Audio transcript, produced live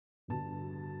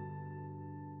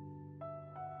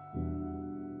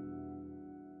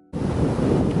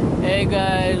Hey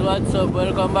guys, what's up?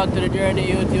 Welcome back to the Journey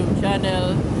YouTube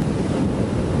channel.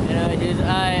 You know, it is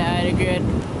I the Great.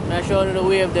 I'm showing you the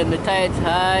wave then. The tide's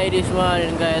high this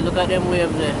morning, guys. Look at them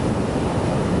waves there.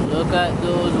 Look at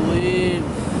those waves.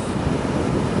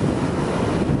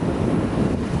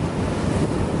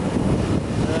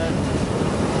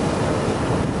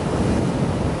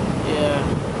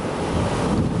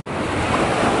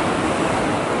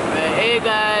 Hey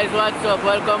guys, what's up?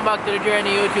 Welcome back to the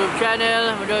Journey YouTube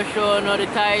channel. I'm just showing you the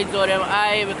tides or them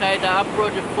high because I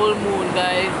approach the full moon,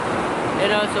 guys. You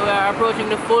know, so we are approaching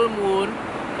the full moon.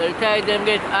 So the tides them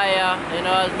get higher. You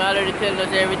know, as my already telling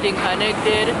us, everything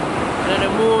connected. And then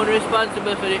the moon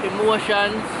responsible for the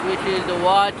emotions, which is the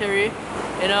watery,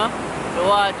 you know, the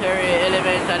watery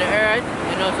elements of the earth.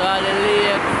 You know, so all the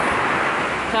lakes,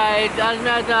 tides, as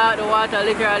me thought, the water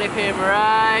literally came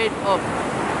right up.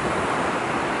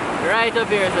 Right up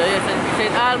here, so yes,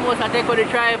 it's almost I take out the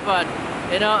tripod,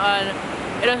 you know, and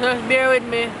you know, so just bear with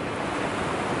me.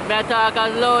 I talk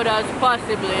as loud as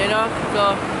possible, you know.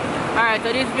 So, alright,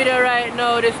 so this video right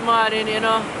now, this morning, you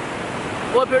know,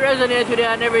 hope it resonates with you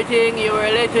and everything. You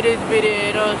were late to this video,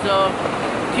 you know, so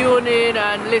tune in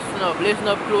and listen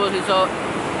up closely. So,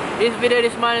 this video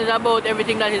this morning is about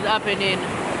everything that is happening,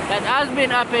 that has been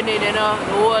happening, you know,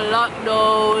 the whole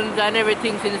lockdowns and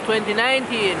everything since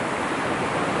 2019.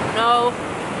 Now,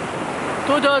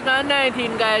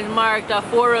 2019, guys, marked a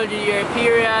 400-year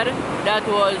period that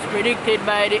was predicted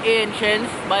by the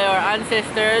ancients, by our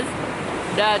ancestors,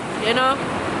 that, you know,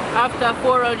 after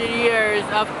 400 years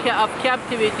of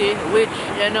captivity, which,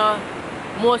 you know,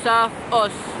 most of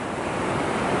us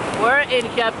were in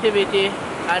captivity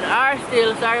and are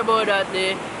still, sorry about that,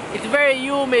 it's very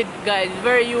humid, guys, it's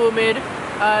very humid,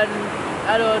 and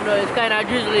I don't know, it's kind of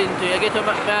drizzling too. You get to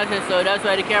my answer, so that's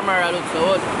why the camera looks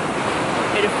so hot.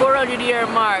 The 400-year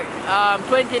mark,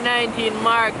 2019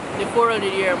 marked the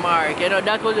 400-year mark. You know,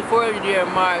 that was the 400-year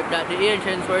mark that the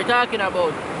ancients were talking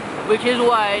about, which is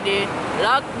why the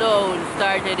lockdown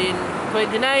started in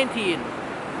 2019.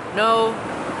 Now,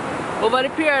 over the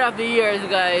period of the years,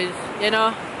 guys, you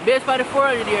know, based on the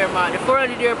 400-year mark, the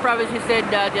 400-year prophecy said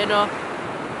that, you know,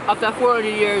 after 400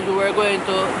 years we were going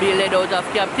to be led out of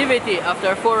captivity.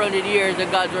 After 400 years the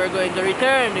gods were going to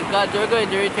return. The gods were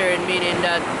going to return, meaning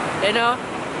that, you know,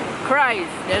 Christ,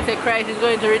 they say Christ is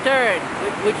going to return,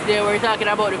 which they were talking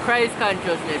about the Christ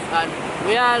consciousness. And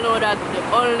we all know that the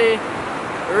only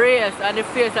race on the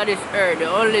face of this earth, the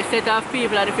only set of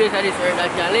people on the face of this earth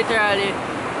that can literally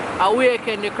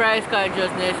awaken the Christ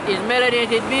consciousness is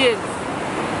melanated beings.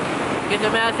 Get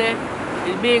what I say?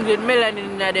 It's beings with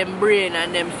melanin in them brain and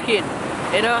them skin.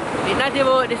 You know, it's not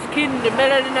about the skin, the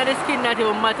melanin of the skin not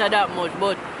even matter that much,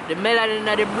 but the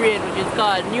melanin of the brain, which is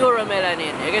called neuromelanin.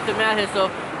 You get what I say? So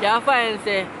you find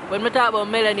say when we talk about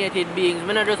melanated beings,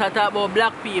 we not just talk about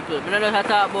black people, we not just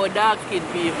talk about dark skinned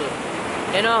people.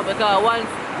 You know, because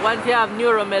once you have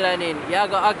neuromelanin, you are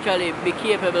going to actually be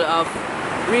capable of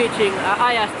reaching a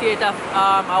higher state of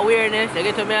awareness. You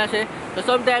get what I say? So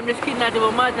sometimes the skin not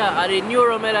even matter, or the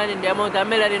neuromelanin, the amount of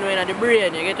melanin in the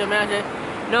brain. You get what I say?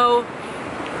 Now,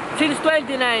 since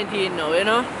 2019 now, you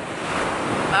know,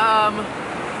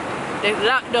 the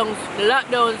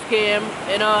lockdowns came,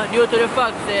 you know, due to the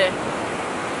fact that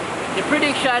the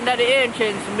prediction that the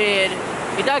ancients made,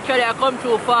 it actually come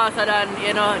true faster than,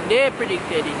 you know, they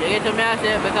predicted it. You get what I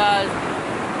say? Because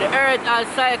the earth has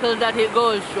cycles that it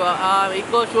goes through. It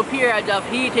goes through periods of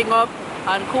heating up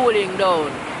and cooling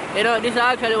down. You know, this is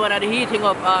actually one of the heating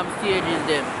up stages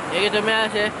then. You get what I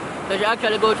say? So you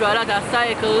actually go through a lot of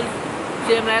cycles.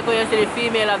 Same like when you see the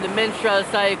female have the menstrual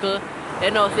cycle.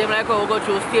 You know, same like how we go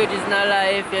through stages in our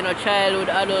life, you know, childhood,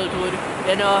 adulthood,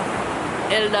 you know,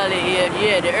 elderly age.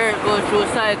 Yeah, the earth goes through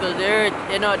cycles. The earth,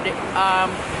 you know,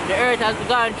 the earth has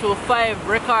gone through 5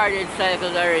 recorded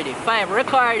cycles already. 5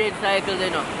 recorded cycles, you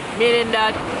know. Meaning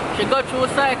that she got through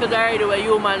cycles already where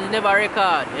humans never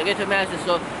record. You get what I say?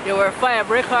 So there were 5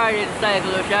 recorded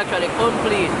cycles where she actually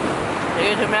complete.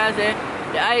 You get what I say?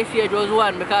 The ice age was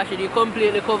 1 because she did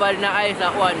completely covered in the ice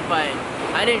at one point.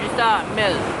 And then she start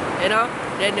melt, you know?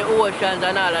 Then the oceans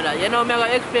and all of that. You know, I'm going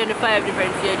to explain the 5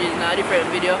 different stages in a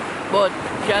different video. But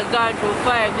she has gone through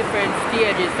 5 different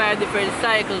stages, 5 different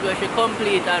cycles where she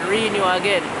complete and renew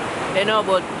again. You know,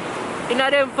 but in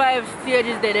them 5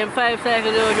 stages there, them 5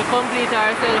 cycles where she complete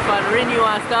herself and renew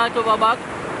and start over back,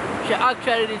 she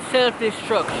actually did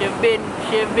self-destruct. She's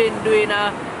been doing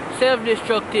a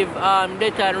self-destructive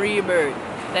death and rebirth.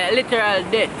 Like literal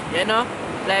death, you know?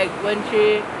 Like when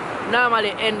she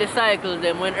normally end the cycles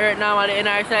them, when Earth normally end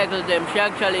her cycles them, she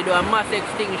actually do a mass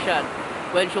extinction.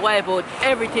 When she wipe out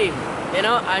everything, you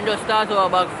know, and just start over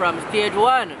back from stage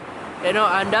 1. You know,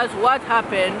 and that's what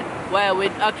happened while we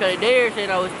actually there saying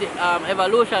our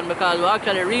evolution, because we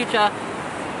actually reach a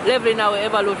level in our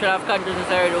evolution of consciousness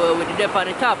already where we dip on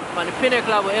the top, on the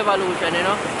pinnacle of evolution, you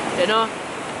know,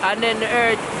 and then the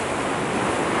earth,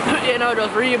 you know,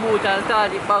 just reboot and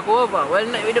start it back over. Well,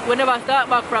 we never start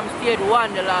back from stage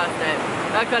 1 the last time.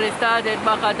 We actually started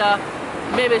back at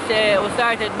maybe say we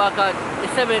started back at the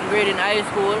 7th grade in high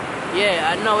school,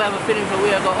 yeah, and now we have a feeling so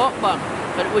we are go up back,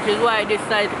 which is why this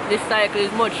cycle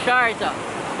is much shorter,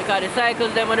 because the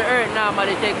cycles them on the earth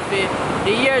normally take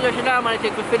the years that should normally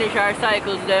take to finish our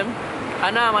cycles them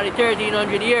are normally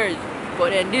 1300 years,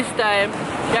 but then this time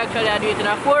she actually had it in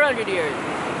 400 years,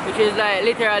 which is like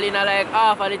literally not like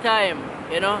half of the time,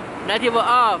 you know, not even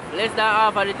half, less than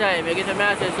half of the time, you get what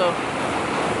I say? So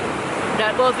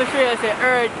that goes for sure, say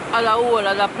Earth as a whole,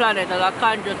 as a planet, as a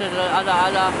consciousness,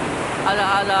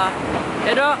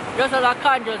 you know, just as a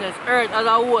consciousness, Earth as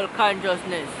a whole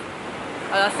consciousness,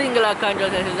 as a singular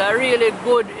consciousness is a really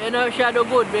good, you know, shadow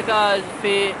good, because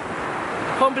for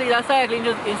complete a cycle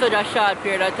in such a short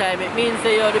period of time, it means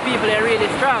you know, the people are really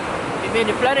strong, it means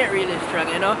the planet really strong,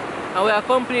 you know, and we are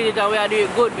completed and we are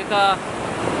doing good, because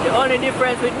the only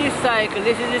difference with this cycle,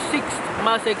 this is the 6th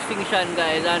mass extinction,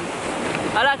 guys, and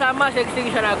a lot of mass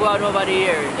extinction are going over the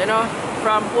years, you know,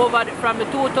 from the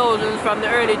 2000s, from the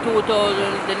early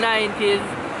 2000s, the 90s,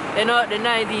 you know, the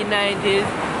 1990s.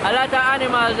 A lot of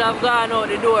animals have gone out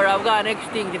the door, have gone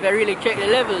extinct. If you really check the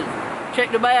levels,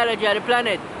 check the biology of the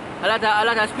planet, a lot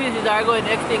of species are going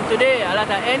extinct today. A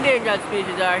lot of endangered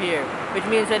species are here, which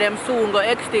means that them soon go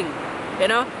extinct, you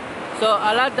know. So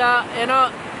a lot of, you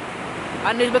know,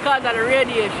 and it's because of the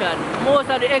radiation. Most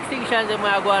of the extinctions that we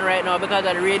are going right now because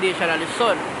of the radiation of the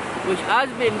sun, which has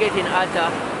been getting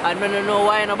hotter, and we don't know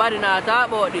why nobody not talk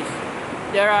about this.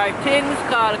 There are things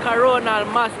called coronal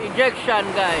mass ejection,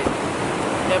 guys.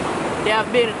 They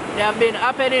have been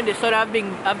happening. The sun have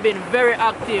been very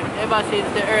active ever since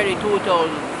the early 2000s,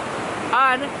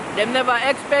 and they never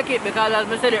expect it, because as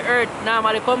I said, the Earth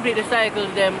normally complete the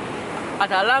cycles them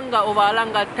at over a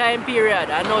longer time period,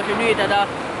 and now she do it at a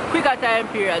quicker time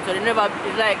period. So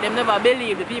it's like they never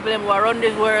believe, the people who are around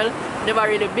this world never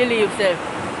really believe say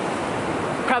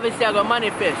prophecy are going to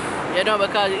manifest, you know,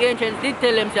 because the ancients did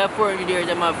tell themselves 400 years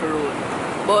they have to rule,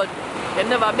 but they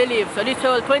never believe. So this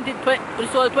whole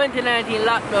 2019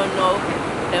 lockdown now,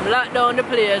 them locked down the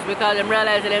place because they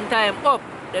realized that their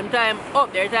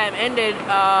time ended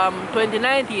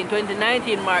 2019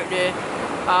 marked the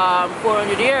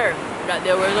 400 year that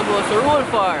they were supposed to rule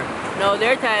for. Now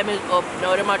their time is up,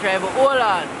 now they might try to hold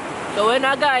on. So when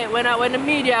the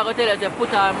media go tell us to put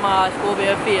a mask over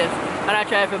your face and I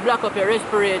try to block up your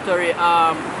respiratory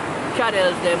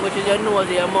channels them, which is your nose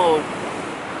and your mouth,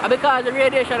 and because the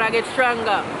radiation gets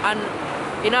stronger, and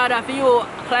in order for you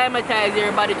climatize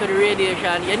your body to the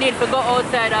radiation, you need to go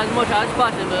outside as much as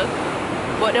possible,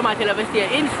 but they might tell you to stay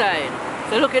inside.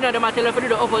 So looking at them, I tell you to do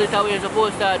the opposite of what you're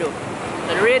supposed to do.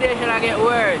 So the radiation get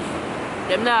worse.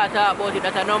 Them not talk about it,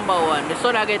 that's a number one. The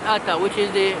sun get hotter, which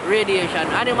is the radiation.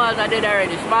 Animals are dead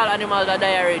already, small animals are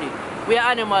dead already. We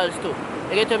are animals too.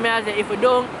 You get to me and say, if we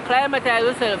don't climatize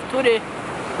ourselves to the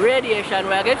radiation,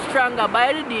 we get stronger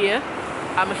by the day.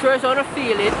 I'm sure it's gonna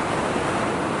feel it.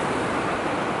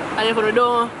 And if we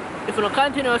don't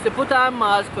continuously put on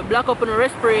masks, we block up on the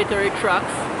respiratory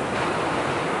tracts,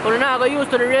 we're not going to use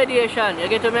to the radiation. You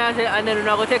get to me and say, and then we're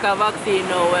not going to take a vaccine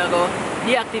now, we're going to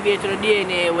deactivate the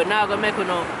DNA, we're not going to make we're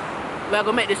going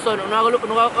to make the sun, we're not going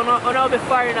to be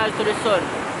foreigners to the sun.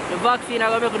 The vaccine are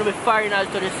going to make be foreigners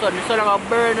to the sun. The sun are going to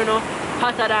burn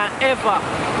hotter than ever.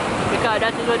 Because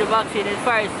that is what the vaccine is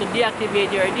for, is to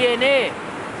deactivate your DNA.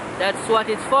 That's what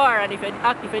it's for. And if the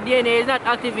DNA is not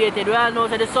activated, we all know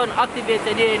that the sun activates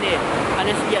the DNA. And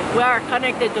we are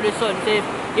connected to the sun. So if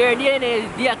your DNA is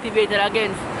deactivated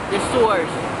against the source,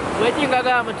 what do you think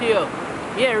I'm going to you?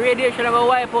 Yeah, radiation are going to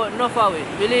wipe out enough of it.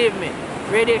 Believe me.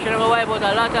 Radiation are going to wipe out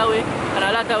a lot of it. And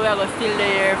a lot of it are going to steal the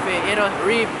air for, you know,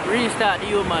 restart the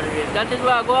human race. That is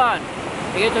what go on.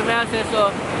 You get to me and say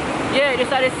so. Yeah, this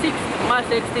is the 6th mass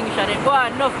extinction. It go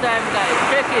on enough time, guys.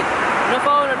 Check it. Enough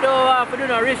of you don't want to do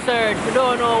no research. We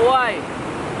don't know why.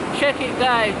 Check it,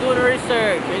 guys. Do the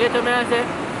research. You get to me and say?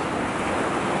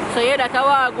 So yeah, that's how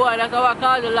I go on. That's how I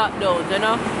cause the lockdowns, you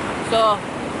know. So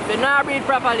if you not breathe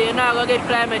properly, you're not going to get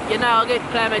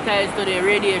climatized to the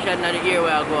radiation of the air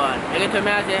where I go on. You get to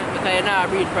me and say? Because you're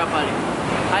not breathe properly.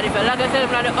 And if you lock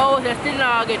yourself in the house, you still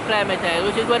not get climatized,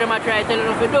 which is what they might try to tell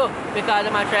you to do, because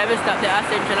they might try to stop the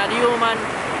ascension of the human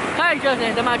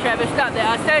consciousness. They might try to stop the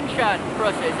ascension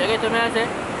process. You get what I say?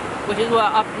 Which is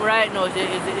what happened right now. It's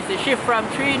a shift from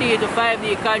 3D to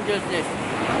 5D consciousness.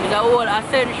 It's a whole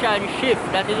ascension shift.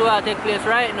 That is what take place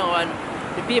right now, and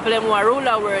the people who are rule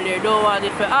the world, they don't want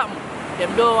it to happen. They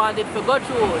don't want it to go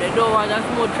through. They don't want a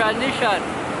smooth transition.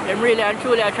 They really and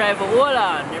truly are trying to hold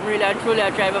on. They really and truly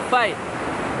are trying to fight.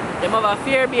 They have a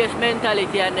fear-based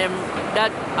mentality, and that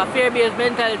a fear-based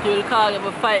mentality will cause them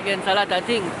to fight against a lot of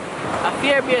things. A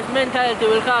fear-based mentality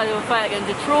will cause them to fight against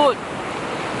the truth,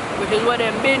 which is what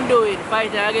they've been doing,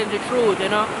 fighting against the truth, you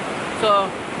know. So,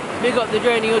 big up the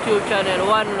Journey YouTube channel,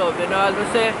 one love, you know, as I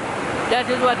say, that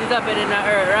is what is happening on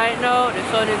Earth right now. The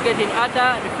sun is getting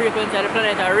hotter, the frequency of the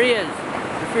planet are raised,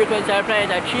 the frequency of the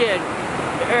planet are changed.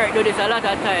 The Earth do this a lot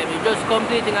of times, it's just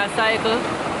completing a cycle,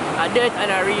 a death and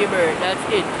a rebirth, that's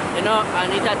it, you know, and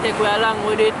it will take way along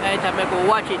with it, and it will make us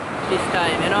watch it this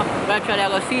time, you know. We actually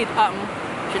going to see it happen.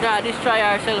 She not destroy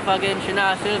herself again, she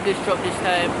not self-destruct this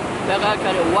time. We can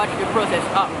actually watch the process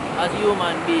happen as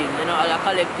human beings, you know, as a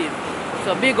collective.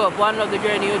 So big up, one love the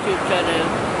Journey YouTube channel.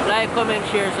 Like, comment,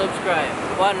 share, subscribe.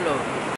 One love.